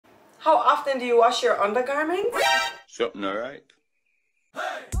How often do you wash your undergarments? Something alright.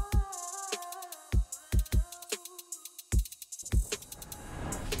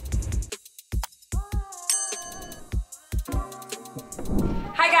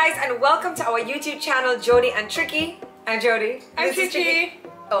 Hi guys, and welcome to our YouTube channel, Jodi and Tricky. I'm Jodi. I'm Tricky.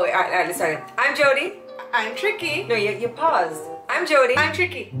 Oh, alright, let's start it. I'm Jodi. I'm Tricky. No, you paused. I'm Jodi. I'm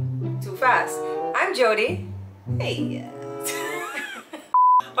Tricky. Too fast. I'm Jodi. Hey.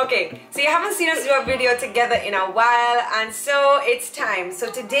 Okay, so you haven't seen us do a video together in a while, and so it's time.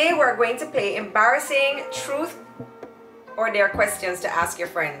 So today we're going to play embarrassing truth or dare questions to ask your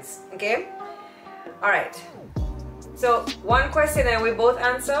friends. Okay? Alright. So one question and we both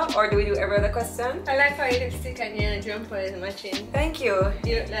answer, or do we do every other question? I like how your lipstick and your jumper is matching. Thank you.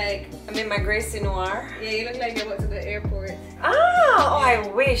 You look like... I'm in my Gracie Noir. Yeah, you look like you're about to the airport. Oh, I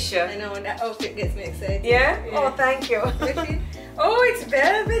wish. I know, that outfit gets me excited. Yeah? Oh, thank you. Oh, it's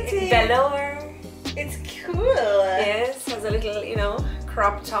velvety. Velour. It's cool. Yes, has a little, you know,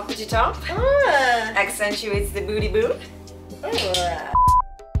 crop top at the top. Ah. Accentuates the booty boot. Oh.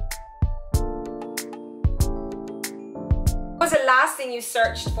 What was the last thing you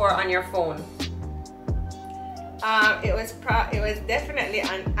searched for on your phone? It was definitely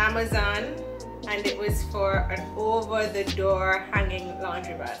on Amazon, and it was for an over-the-door hanging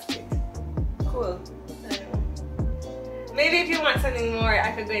laundry basket. Cool. I know. Maybe if you want something more,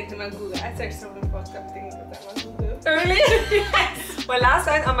 I could go into my Google. I searched some fucked up things on my Google. Really? Yes. Well, last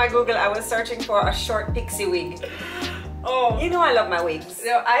time on my Google, I was searching for a short pixie wig. Oh. You know I love my wigs.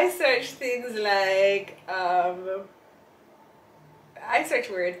 So I searched things like, I search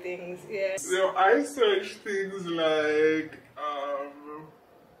weird things, yeah. So I search things like,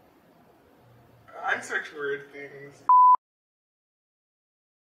 I search weird things.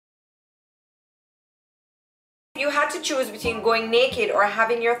 If you had to choose between going naked or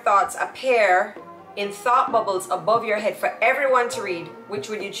having your thoughts appear in thought bubbles above your head for everyone to read, which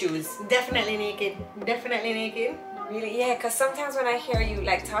would you choose? Definitely naked. Definitely naked. Really? Yeah, because sometimes when I hear you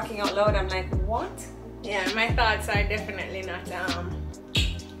like talking out loud, I'm like, what? Yeah, my thoughts are definitely not,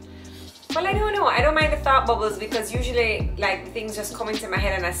 Well, I don't know. I don't mind the thought bubbles because usually like things just come into my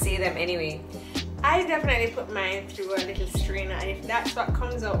head and I say them anyway. I definitely put mine through a little strainer, and if that's what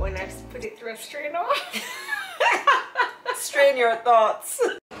comes out when I put it through a strainer. Strain your thoughts.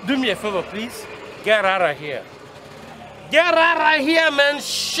 Do me a favor, please. Get out of here. Get out of here, man.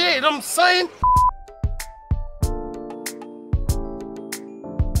 Shit, I'm saying.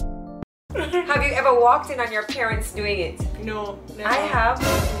 Have you ever walked in on your parents doing it? No, never. I have.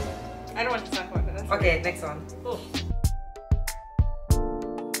 I don't want to talk about that. Okay, next one. Oh.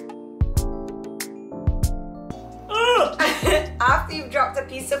 After you've dropped a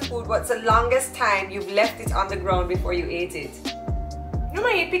piece of food, what's the longest time you've left it on the ground before you ate it? No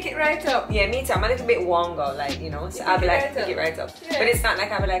man, you pick it right up. Yeah, me too. I'm a little bit wongo, like, you know, so I'll be like, pick it right up. Yeah. But it's not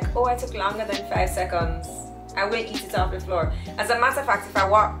like I'll be like, oh, I took longer than 5 seconds. I will eat it off the floor. As a matter of fact, if I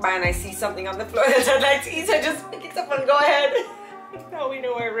walk by and I see something on the floor that I'd like to eat, I just pick it up and go ahead. Now we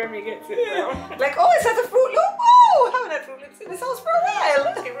know where Remy gets it from. Like, oh, it's at the Fruit Loop. Oh, haven't had Fruit Loops in this house for a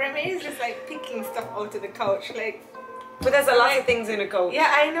while. Remy is just like picking stuff out of the couch, like. But there's a lot of things in the couch.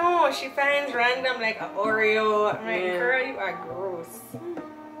 Yeah, I know. She finds random like an Oreo. I'm like, girl, you are gross.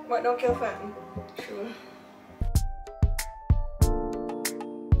 What don't kill fun? True.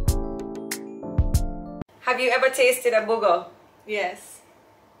 Have you ever tasted a booger? Yes.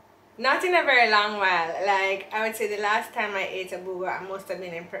 Not in a very long while. Like, I would say the last time I ate a booger, I must have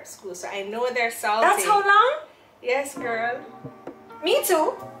been in prep school. So I know they're salty. That's how long? Yes, girl. Me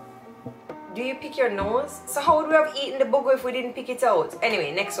too. Do you pick your nose? So how would we have eaten the booger if we didn't pick it out?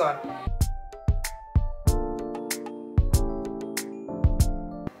 Anyway, next one.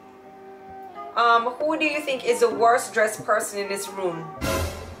 Who do you think is the worst dressed person in this room?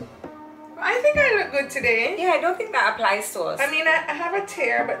 I think I look good today. Yeah, I don't think that applies to us. I mean, I have a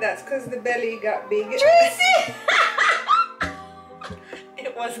tear, but that's because the belly got big. Tracy!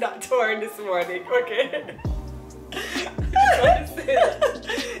 It was not torn this morning, okay?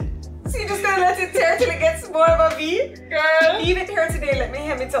 So you're just gonna let it tear till it gets more of a V? Girl. Leave it here today, let me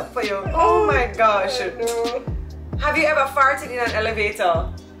hem it up for you. Oh my gosh. No. Have you ever farted in an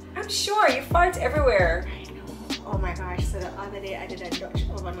elevator? I'm sure, you fart everywhere. I know. Oh my gosh, so the other day I did a Dutch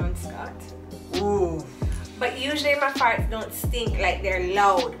oven on Scott. Ooh. But usually my farts don't stink, like they're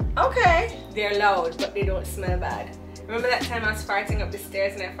loud. Okay. They're loud, but they don't smell bad. Remember that time I was farting up the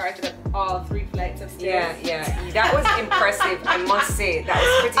stairs and I farted up all 3 flights of stairs? Yeah, yeah. That was impressive, I must say. That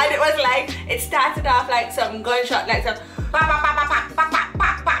was pretty. And it was like, it started off like some gunshot, like some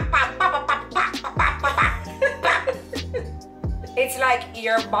It's like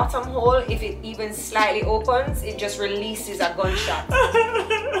your bottom hole, if it even slightly opens, it just releases a gunshot.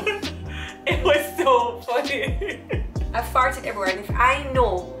 It was so funny. I farted everywhere, and if I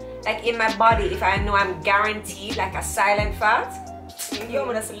know, like in my body, if I know I'm guaranteed like a silent fart, yo, I'm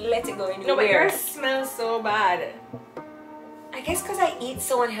gonna just let it go in. No, but yours smells so bad. I guess because I eat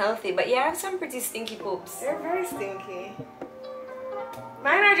so unhealthy, but yeah, I have some pretty stinky poops. They're very stinky.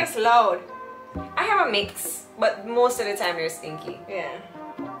 Mine are just loud. I have a mix, but most of the time they're stinky. Yeah.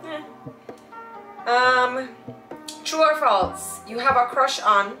 True or false? You have a crush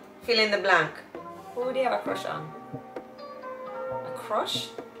on, fill in the blank. Who do you have a crush on? A crush?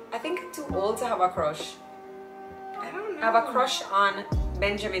 I think I'm too old to have a crush. I don't know. I have a crush on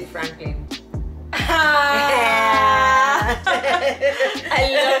Benjamin Franklin. I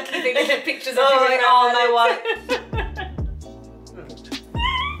love keeping little pictures of Oh, him in all my wallet.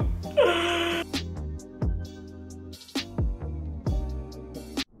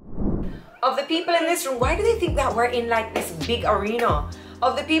 Of the people in this room, why do they think that we're in like this big arena?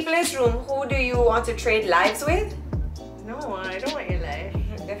 Of the people in this room, who do you want to trade lives with? No, I don't want your life.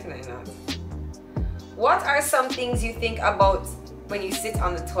 Definitely not. What are some things you think about when you sit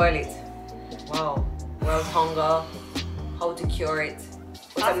on the toilet? Wow. World hunger, how to cure it,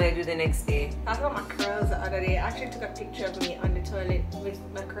 what I'm gonna do the next day. I thought my curls the other day. I actually took a picture of me on the toilet with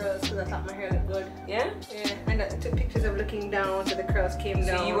my curls because I thought my hair looked good. Yeah? Yeah, and I took pictures of looking down so the curls came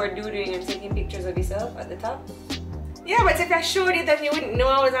down. So you were doodling and taking pictures of yourself at the top? Yeah, but if I showed it, then you wouldn't know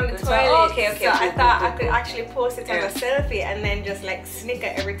I was on the toilet. Oh, okay. So I cool, thought cool, I could actually post it Yeah. as a selfie and then just like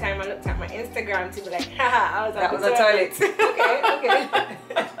snicker every time I looked at my Instagram to be like, haha, I was on the toilet. toilet. Okay.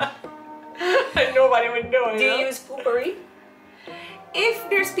 And nobody would know. Do you use poopery? If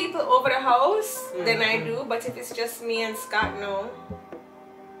there's people over the house, then I do. But if it's just me and Scott, no.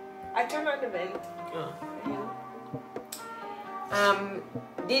 I turn on the vent.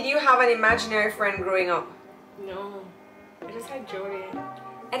 Did you have an imaginary friend growing up? No. I just had Jodi.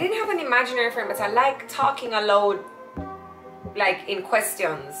 I didn't have an imaginary friend, but I like talking aloud, like in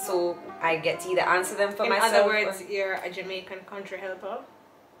questions, so I get to either answer them for myself. In other words, you're a Jamaican country helper.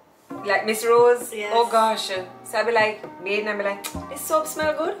 Like Miss Rose? Yes. Oh gosh. So I'll be like, babe, and I'll be like, this soap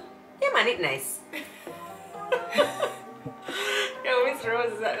smell good? Yeah man, it nice. Yo, Miss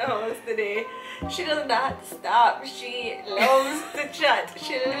Rose is at the house today. She does not stop. She loves to chat.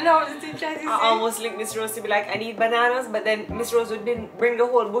 She loves to chat. I almost linked Miss Rose to be like, I need bananas, but then Miss Rose would bring the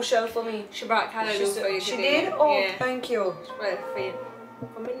whole bushel for me. She brought cantaloupe for you She today. did? Oh, Yeah. thank you. Well,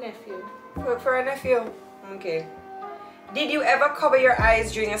 for my nephew. For a nephew. Okay. Did you ever cover your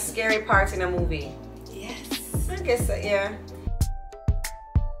eyes during a scary part in a movie? Yes. I guess so, yeah.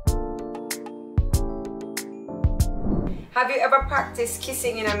 Have you ever practiced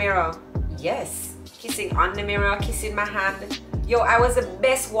kissing in a mirror? Yes. Kissing on the mirror, kissing my hand. Yo, I was the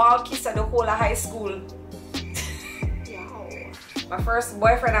best wall kisser the whole of high school. Wow. My first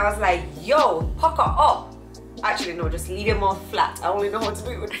boyfriend, I was like, yo, pucker up. Actually, no, just leave your mouth flat. I only know how to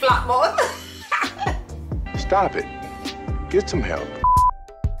do it with flat mouth. Stop it. Get some help.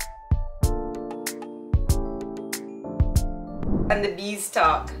 And the bees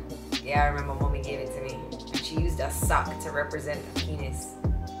talk. Yeah, I remember mommy gave it to me. And she used a sock to represent a penis.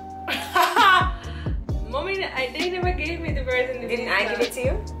 Mommy, they never gave me the birds and the Didn't bees I give it to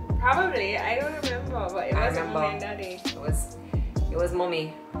you? Probably. I don't remember, but it I wasn't remember. Mommy and Daddy. It was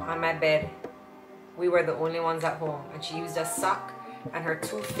mommy on my bed. We were the only ones at home, and she used a sock and her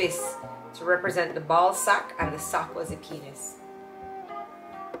two fists to represent the ball sack, and the sock was a penis.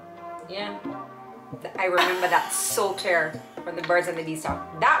 Yeah, I remember that so clear from the birds and the bees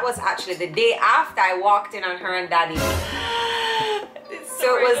talk. That was actually the day after I walked in on her and Daddy.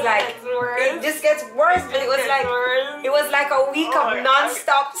 So it was like, it just gets worse, but it was like a week of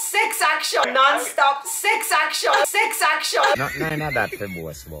non-stop sex action, non-stop sex action, sex action. Nothing of that for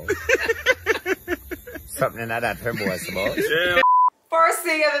boss about. Something of that for boss about. First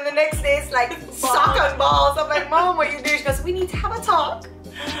thing, and then the next day it's like sock and balls. I'm like, Mom, what are you doing? She goes, we need to have a talk.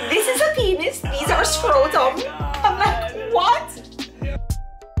 This is a penis, these are scrotum. I'm like, what?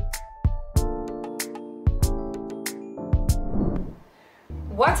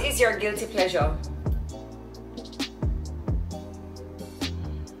 What is your guilty pleasure?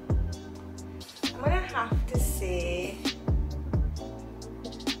 I'm gonna have to say,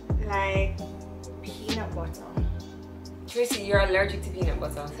 like, peanut butter. Tracy, you're allergic to peanut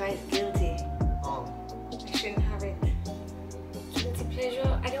butter. So it's guilty. Oh. I shouldn't have it. Guilty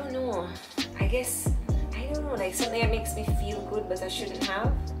pleasure? I don't know. I guess, I don't know, like something that makes me feel good but I shouldn't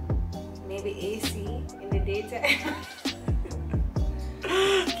have. Maybe AC in the daytime.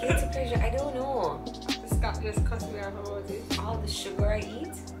 Guilty pleasure, I don't know. Scott just cussed me off about it. All the sugar I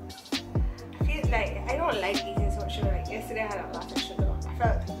eat? I feel like I don't like eating so much sugar. Like yesterday I had a lot of sugar. I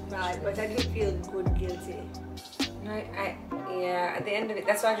felt bad, but I didn't feel good, guilty. No, yeah, at the end of it,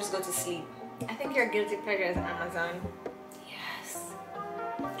 that's why I just go to sleep. I think your guilty pleasure is Amazon. Yes.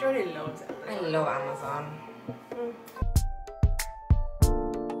 Jodi loves Amazon. I love Amazon.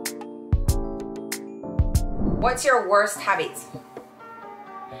 What's your worst habit?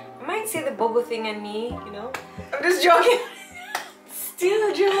 I might say the bubble thing and me, you know. I'm just joking.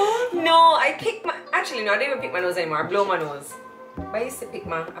 Still a joke? No, I pick my... Actually, no, I don't even pick my nose anymore. I blow my nose. But I used to pick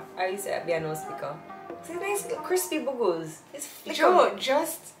my... I used to be a nose picker. It's a nice little crispy boogers. It's flicker. Joe,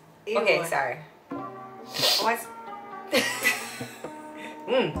 just... Okay, sorry. What's...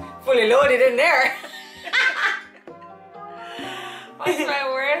 Fully loaded in there. What's my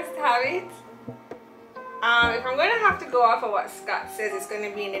worst habit? If I'm going to have to go off of what Scott says, it's going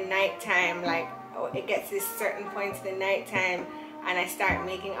to be in the nighttime. Like, it gets this certain point in the nighttime and I start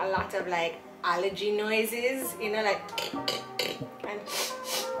making a lot of like allergy noises, you know, like... And,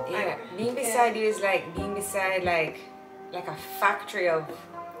 yeah, being beside you is like being beside like a factory of...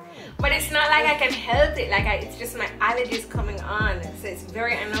 But it's not like I can help it. Like, it's just my allergies coming on. So it's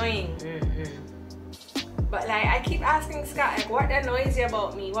very annoying. But like, I keep asking Scott, like, what annoys you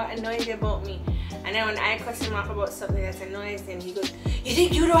about me? What annoys you about me? And then when I cuss him off about something that annoys him, he goes, you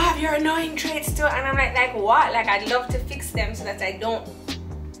think you don't have your annoying traits too? And I'm like what? Like, I'd love to fix them so that I don't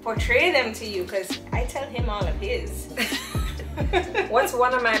portray them to you, because I tell him all of his. What's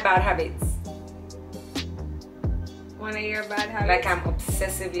one of my bad habits? One of your bad habits? Like, I'm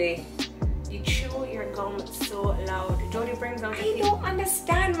obsessively... You chew your gum so loud. Jodi brings out... I don't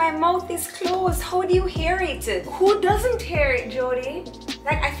understand. My mouth is closed. How do you hear it? Who doesn't hear it, Jodi?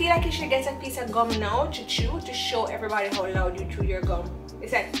 Like, I feel like you should get a piece of gum now to chew to show everybody how loud you chew your gum.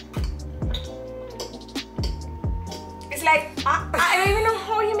 It's like... It's like... I don't even know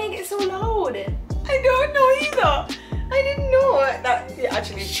how you make it so loud. I don't know either. I didn't know that. You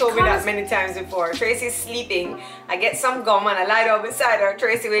actually showed me that many times before. Tracy's sleeping. I get some gum and I lie down beside her.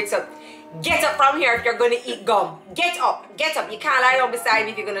 Tracy wakes up. Get up from here if you're going to eat gum. Get up. Get up. You can't lie down beside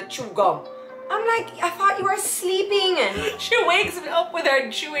me if you're going to chew gum. I'm like, I thought you were sleeping. She wakes me up with her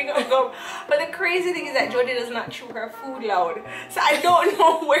chewing of gum. But the crazy thing is that Jodi does not chew her food loud. So I don't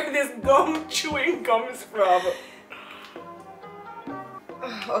know where this gum chewing comes from.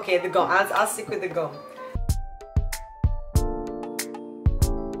 Okay, the gum. I'll stick with the gum.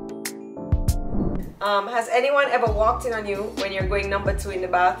 Has anyone ever walked in on you when you're going number 2 in the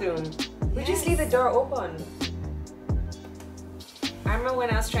bathroom? We just leave the door open. I remember when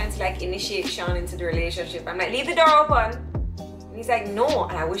I was trying to like initiate Sean into the relationship. I'm like, leave the door open. And he's like, no.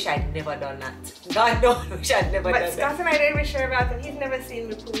 And I wish I'd never done that. God knows, I wish I'd never done that. But Scott and I didn't share about it. He's never seen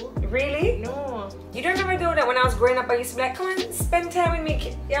me poo. Really? No. You don't ever do that? When I was growing up, I used to be like, come on, spend time with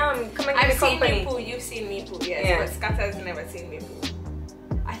me. Yeah, come and give me company. I've seen me poo. You've seen me poo, yes. Yeah. But Scott has never seen me poo.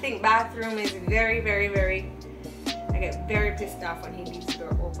 I think bathroom is very, very, very... I get very pissed off when he leaves the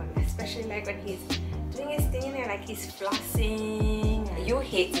door open. Especially like when he's doing his thing in there, like he's flossing. You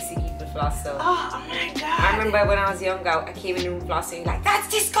hate to see people floss, so. Oh my God. I remember when I was younger, I came in the room flossing, like, that's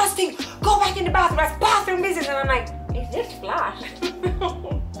disgusting. Go back in the bathroom. That's bathroom business. And I'm like, it's just floss.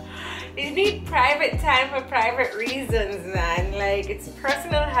 You need private time for private reasons, man. Like, it's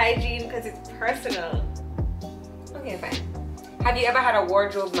personal hygiene because it's personal. Okay, fine. Have you ever had a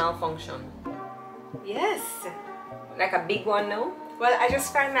wardrobe malfunction? Yes. Like a big one, no? Well, I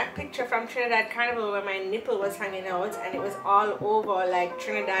just found that picture from Trinidad Carnival where my nipple was hanging out and it was all over, like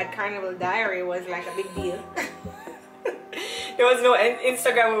Trinidad Carnival diary was like a big deal. There was no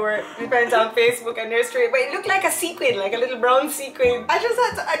Instagram, we went on Facebook and they're straight, but it looked like a sequin, like a little brown sequin. I just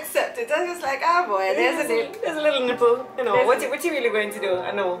had to accept it. I was just like, oh boy, there's a nip. There's a little nipple. You know, what's you really going to do?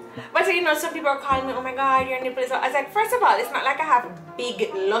 I know. But you know, some people are calling me, oh my God, your nipple is out. I was like, first of all, it's not like I have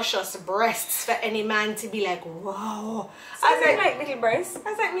big, luscious breasts for any man to be like, wow. So I was like little breasts. I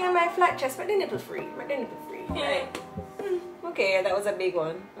was like, me and my flat chest, but the nipple free. But the nipple free. Yeah. Okay, yeah, that was a big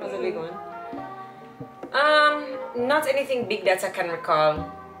one. That was a big one. Not anything big that I can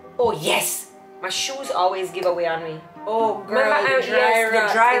recall. Oh yes, my shoes always give away on me. Oh girl, remember, the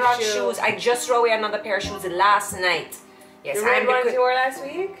dry rot shoes. I just threw away another pair of shoes last night. Yes, the red ones you wore last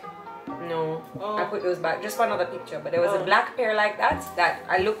week? No, I put those back just for another picture. But there was a black pair like that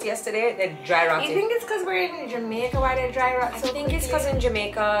I looked yesterday. They're dry rotted. You think it's because we're in Jamaica why they're dry rot so quickly? It's because in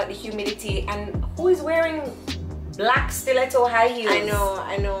Jamaica the humidity, and who is wearing black stiletto high heels?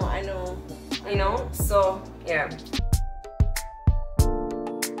 I know. You know, so yeah.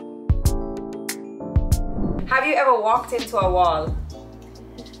 Have you ever walked into a wall?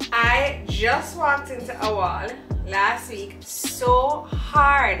 I just walked into a wall last week so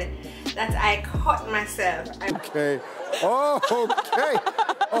hard that I cut myself. Okay. Oh, okay.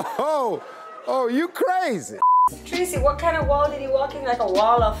 Oh, you crazy. Tracy, what kind of wall did you walk in? Like a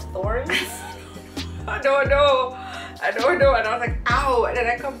wall of thorns? I don't know. And I was like, ow. And then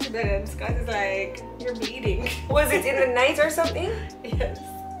I come to bed and Scott is like, you're bleeding. Was it in the night or something? Yes.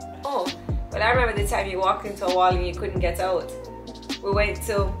 Oh, well, I remember the time you walked into a wall and you couldn't get out. We went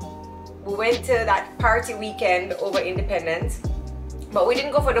to that party weekend over Independence, but we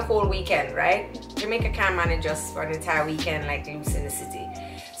didn't go for the whole weekend, right? Jamaica can't manage us for an entire weekend like loose in the city.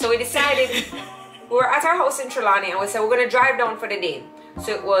 So we decided, we were at our house in Trelawney and we said we're gonna drive down for the day.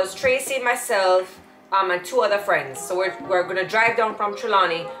 So it was Tracy, myself, and 2 other friends. So we're gonna drive down from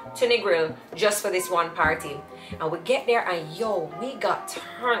Trelawney to Negril just for this one party. And we get there and yo, we got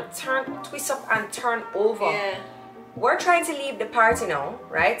twist up and turned over. Yeah. We're trying to leave the party now,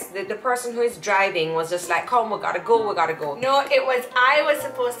 right? The person who is driving was just like, come, we gotta go. No, I was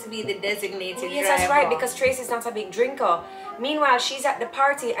supposed to be the designated Yes, driver. that's right, because Tracy's not a big drinker. Meanwhile, she's at the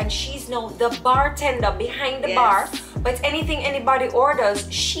party and she's now the bartender behind the bar. But anything anybody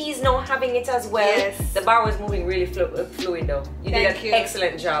orders, she's now having it as well. Yes. The bar was moving really fluid though. You did an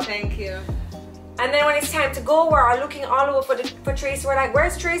excellent job. Thank you. And then when it's time to go, we're looking all over for Tracy. We're like,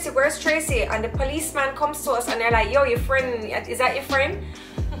 where's Tracy? Where's Tracy? And the policeman comes to us and they're like, yo, your friend, is that your friend?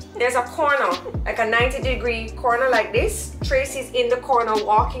 There's a corner, like a 90-degree corner like this. Tracy's in the corner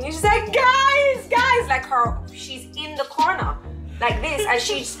walking. And she's like, guys, like she's in the corner like this and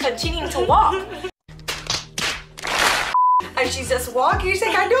she's continuing to walk. And she's just walking. She's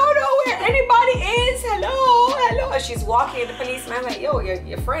like, I don't know where anybody is. Hello. And she's walking. And the policeman's like, yo,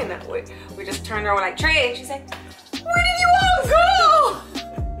 your friend. We just turned around like, Trey. And she's like, where did you all go?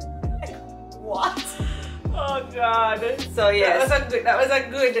 Like, what? Oh God. So yes, that was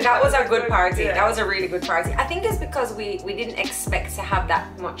a good party. Yeah. That was a really good party. I think it's because we didn't expect to have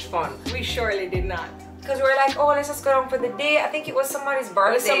that much fun. We surely did not. Because we were like, oh, let's just go down for the day. I think it was somebody's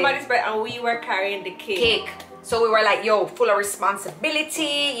birthday. It was somebody's birthday and we were carrying the cake. So we were like, yo, full of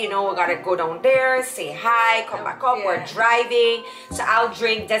responsibility, you know, we gotta go down there, say hi, come back up, we're driving. So I'll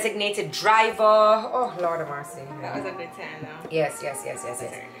drink designated driver. Oh, Lord of mercy. That was a good time though. Yes.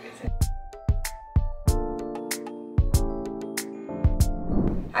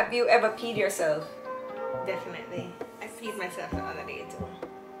 Have you ever peed yourself? Definitely. I peed myself the other day too.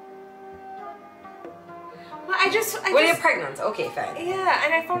 Well, When you're pregnant, okay, fine. Yeah,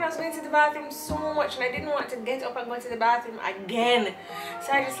 and I found I was going to the bathroom so much and I didn't want to get up and go to the bathroom again.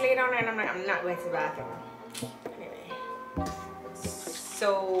 So I just lay down there and I'm like, I'm not going to the bathroom. Anyway.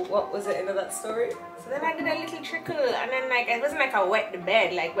 So what was the end of that story? So then I did a little trickle and then like, it wasn't like I wet the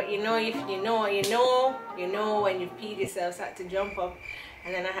bed, like, but you know, if you know when you've peed yourself, so I had to jump up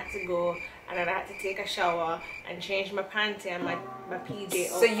and then I had to go and then I had to take a shower and change my panty and my PJ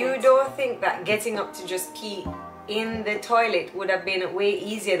outfit. So you don't think that getting up to just pee in the toilet would have been way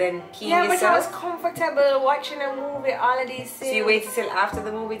easier than peeing yourself? yourself? But I was comfortable watching a movie, all of these things. So you waited till after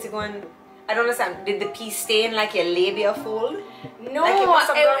the movie to go and... I don't understand. Did the pee stay in like your labia fold? No, like it must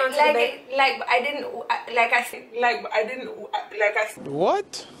have gone onto the bed?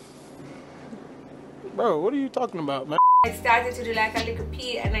 What? Bro, what are you talking about, man? I started to do like a little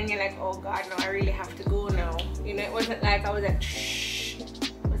pee and then you're like, oh God, no, I really have to go now. You know, it wasn't like I was like, shh.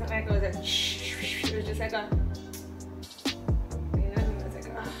 It wasn't like I was like, shh. It was just like a, you know, it was like,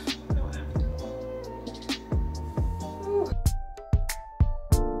 oh, no, I have to go. Ooh.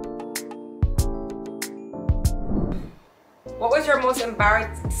 What was your most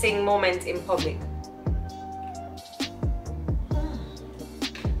embarrassing moment in public?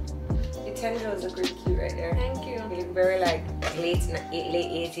 Your 10 was a great cute right there. Thank you. You look very like late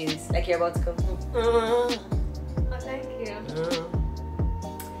 80s, like you're about to come. Oh, thank you.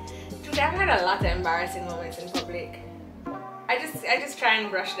 Dude, I've had a lot of embarrassing moments in public. I just try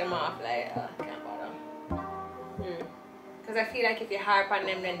and brush them off, like, oh, I can't bother. Because I feel like if you harp on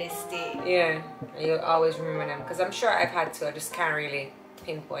them, then they stay. Yeah, and you'll always remember them. Because I'm sure I've had to, I just can't really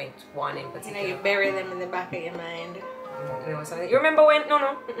pinpoint one in particular. You know, you bury them in the back of your mind. You know, something. You remember when?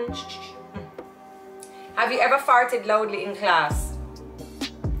 No. Have you ever farted loudly in class?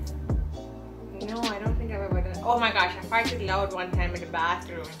 No, I don't think I've ever done. Oh my gosh, I farted loud one time in the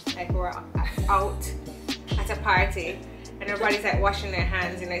bathroom. Like we were out at a party and everybody's like washing their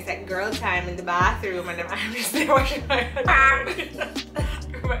hands, you know, it's like girl time in the bathroom and I'm just there washing my hands.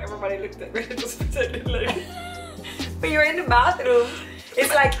 Everybody looked at me and just pretended like. But you're in the bathroom.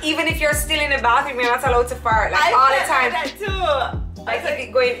 It's like even if you're still in the bathroom, you're not allowed to fart. Like all the time. That too. Like if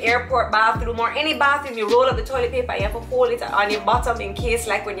you go in airport bathroom or any bathroom, you roll up the toilet paper, you have to hold it on your bottom in case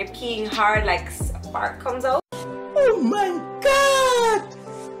like when you're peeing hard, like fart comes out. Oh my God!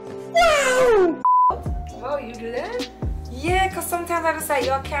 Wow! Oh, you do that? Yeah, because sometimes I just like,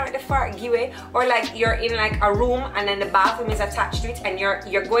 you can't the fart give it. Or like you're in like a room and then the bathroom is attached to it and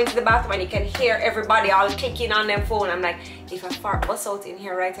you're going to the bathroom and you can hear everybody all clicking on their phone. I'm like, if a fart busts out in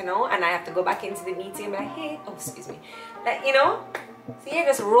here right now and I have to go back into the meeting and be like, hey, oh excuse me. Like, you know? So you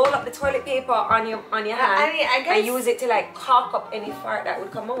just roll up the toilet paper on your hand I guess, and use it to like caulk up any fart that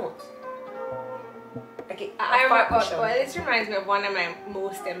would come out. Like I remember, well, this reminds me of one of my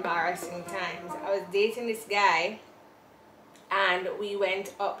most embarrassing times. I was dating this guy and we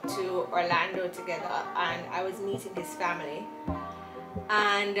went up to Orlando together and I was meeting his family.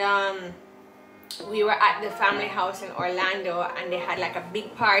 And we were at the family house in Orlando and they had like a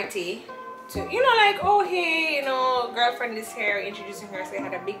big party to, you know, like, oh hey, you know, girlfriend is here, introducing her. So they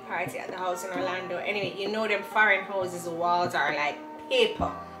had a big party at the house in Orlando. Anyway, you know them foreign houses, the walls are like paper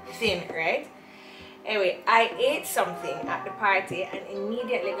thin, right? Anyway, I ate something at the party and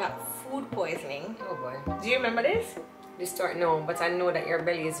immediately got food poisoning. Oh boy. Do you remember this? This story, no, but I know that your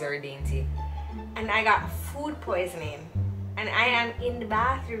belly is very dainty. And I got food poisoning. And I am in the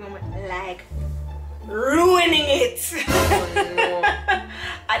bathroom like ruining it. Oh no.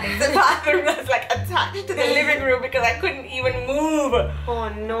 I think the bathroom was like attached to the living room because I couldn't even move. Oh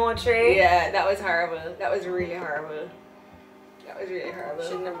no, Trey. Yeah, that was horrible. That was really horrible. That was really horrible.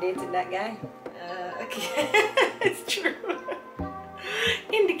 Shouldn't have dated that guy. Okay. It's true.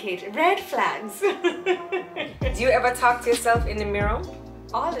 Indicate red flags. Do you ever talk to yourself in the mirror?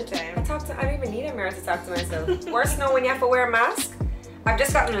 All the time. I don't even need a mirror to talk to myself. Worse now when you have to wear a mask. I've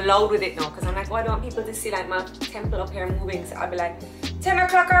just gotten loud with it now because I'm like, oh, I don't want people to see like my temple up here moving. So I'll be like, 10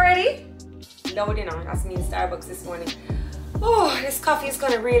 o'clock already? Loud, you know. That's me in Starbucks this morning. Oh, this coffee is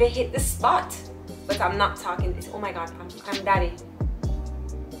gonna really hit the spot. But I'm not talking this. Oh my God, I'm daddy.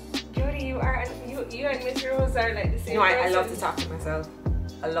 Jodi, you and Miss Rose are like the same. No, I love to talk to myself.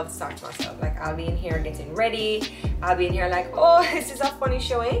 I love to talk to myself. Like I'll be in here getting ready. I'll be in here like, oh, this is a funny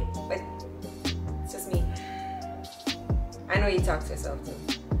show, eh? But it's just me. I know you talk to yourself too.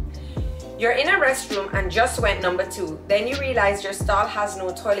 You're in a restroom and just went number 2. Then you realize your stall has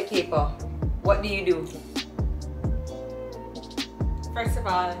no toilet paper. What do you do? First of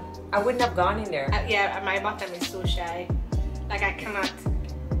all, I wouldn't have gone in there. yeah, my bottom is so shy. Like I cannot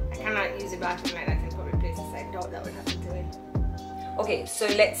use the bathroom like that in public places. I doubt that would happen to me. Okay, so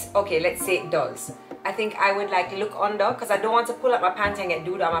let's say it does. I think I would like look under because I don't want to pull up my panty and get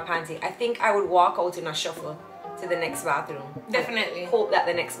dooed on my panty. I think I would walk out in a shuffle to the next bathroom. Definitely. Hope that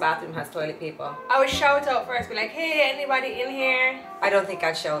the next bathroom has toilet paper. I would shout out first, be like, hey, anybody in here? I don't think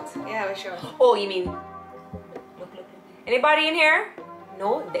I'd shout. Yeah, I would shout. Oh, you mean look. Anybody in here?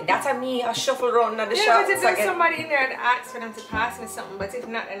 No, that's a me. I shuffle around at the Yeah, shop. but if so I there's get- somebody in there, I'd ask for them to pass me something. But if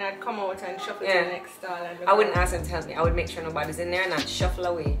not, then I'd come out and shuffle to Yeah. the next stall. And I wouldn't ask them to help me. I would make sure nobody's in there and I'd shuffle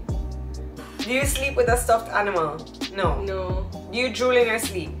away. Do you sleep with a stuffed animal? No. No. Do you drool in your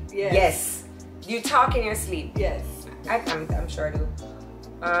sleep? Yes. Yes. Do you talk in your sleep? Yes. I'm sure I do.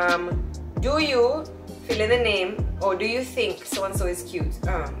 Do you fill in the name or do you think so-and-so is cute?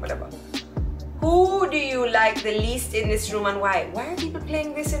 Whatever. Who do you like the least in this room and why? Why are people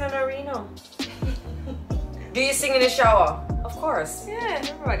playing this in an arena? Do you sing in the shower? Of course. Yeah,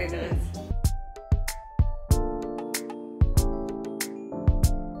 everybody does.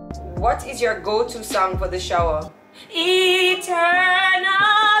 What is your go-to song for the shower? Eternal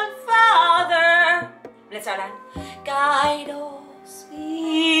Father. Let's start that. Guide us.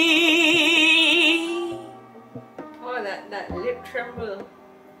 Oh, that lip tremble.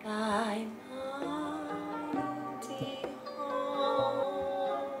 Thy mighty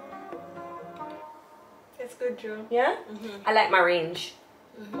heart. That's good, Joe. Yeah? I like my range.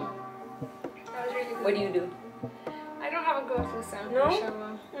 That was really good. What do you do? I don't have a go-to sound No? for the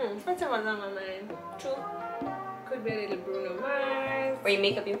shower. Whatever's on my mind. True. Could be a little Bruno Mars. Where you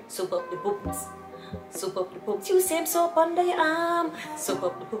make up you soup up the poops. Soup up the poops. You same soap under your arm. Soup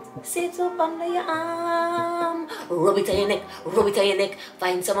up the poops. Same soap under your arm. Rub it on your neck. Rub it on your neck.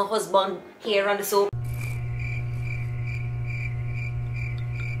 Find some husband here on the soap.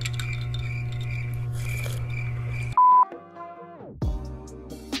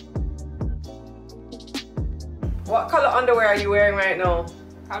 What color underwear are you wearing right now?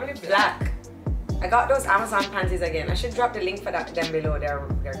 Probably Black. I got those Amazon panties again. I should drop the link for that them below.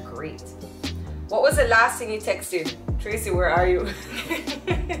 They're great. What was the last thing you texted? Tracy, where are you?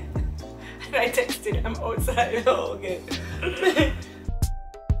 And I texted, I'm outside. Oh, okay.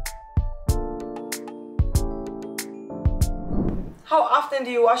 How often do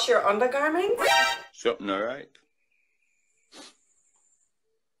you wash your undergarments? Something alright.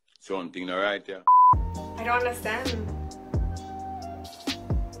 Something alright, yeah. I don't understand.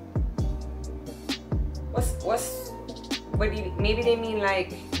 What do you, maybe they mean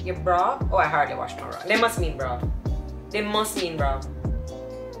like your bra? Oh, I hardly wash my bra. They must mean bra. They must mean bra.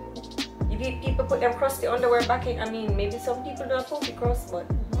 People put them crusty underwear back in. I mean, maybe some people don't put the crust, but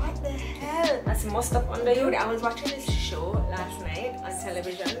What the hell? that's must up under you. Dude, I was watching this show last night on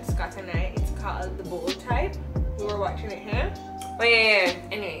television, Scott and I. It's called The Bold Type. We were watching it here. Oh yeah.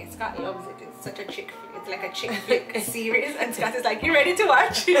 Anyway, Scott loves it. It's such a chick flick. It's like a chick flick series. And Scott is like, you ready to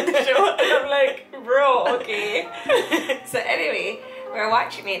watch the show? And I'm like, bro, okay. So anyway, we're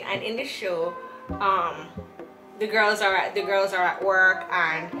watching it, and in the show, the girls are at work,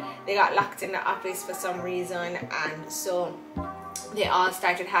 and they got locked in the office for some reason, and so they all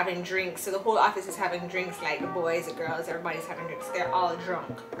started having drinks. So the whole office is having drinks, like the boys, the girls, everybody's having drinks. They're all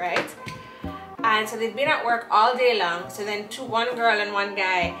drunk, right? And so they've been at work all day long. So then one girl and one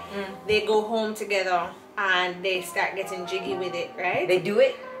guy, they go home together and they start getting jiggy with it, right? They do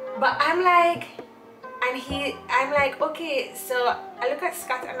it. But I'm like, okay, so I look at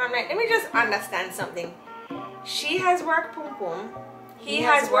Scott and I'm like, let me just understand something. She has work pum pum, he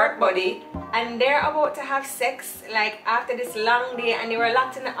has work body, and they're about to have sex like after this long day, and they were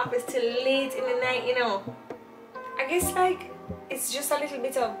locked in the office till late in the night, you know. I guess like it's just a little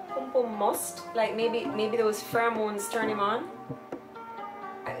bit of pum pum must. Like maybe those pheromones turn him on.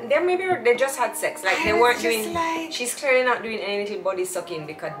 Maybe they just had sex. Like they weren't doing. Like, she's clearly not doing any little body sucking,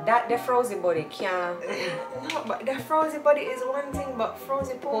 because the frozen body can't. No, but the frozen body is one thing, but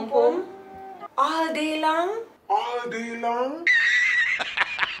frozen pum pum all day long. All day long?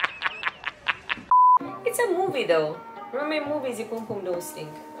 It's a movie though. Remember in movies, you pum pum don't stink.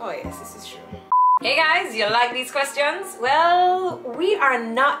 Oh yes, this is true. Hey guys, you like these questions? Well, we are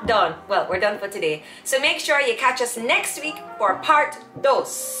not done. Well, we're done for today. So make sure you catch us next week for part 2.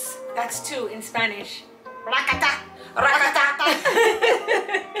 That's 2 in Spanish. Rakata! Rakata!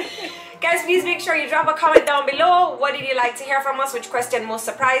 Guys, please make sure you drop a comment down below. What did you like to hear from us? Which question most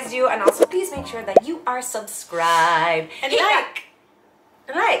surprised you? And also please make sure that you are subscribed. And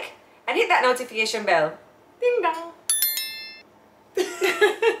and hit that notification bell. Ding dong.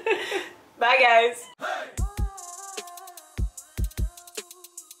 Bye guys.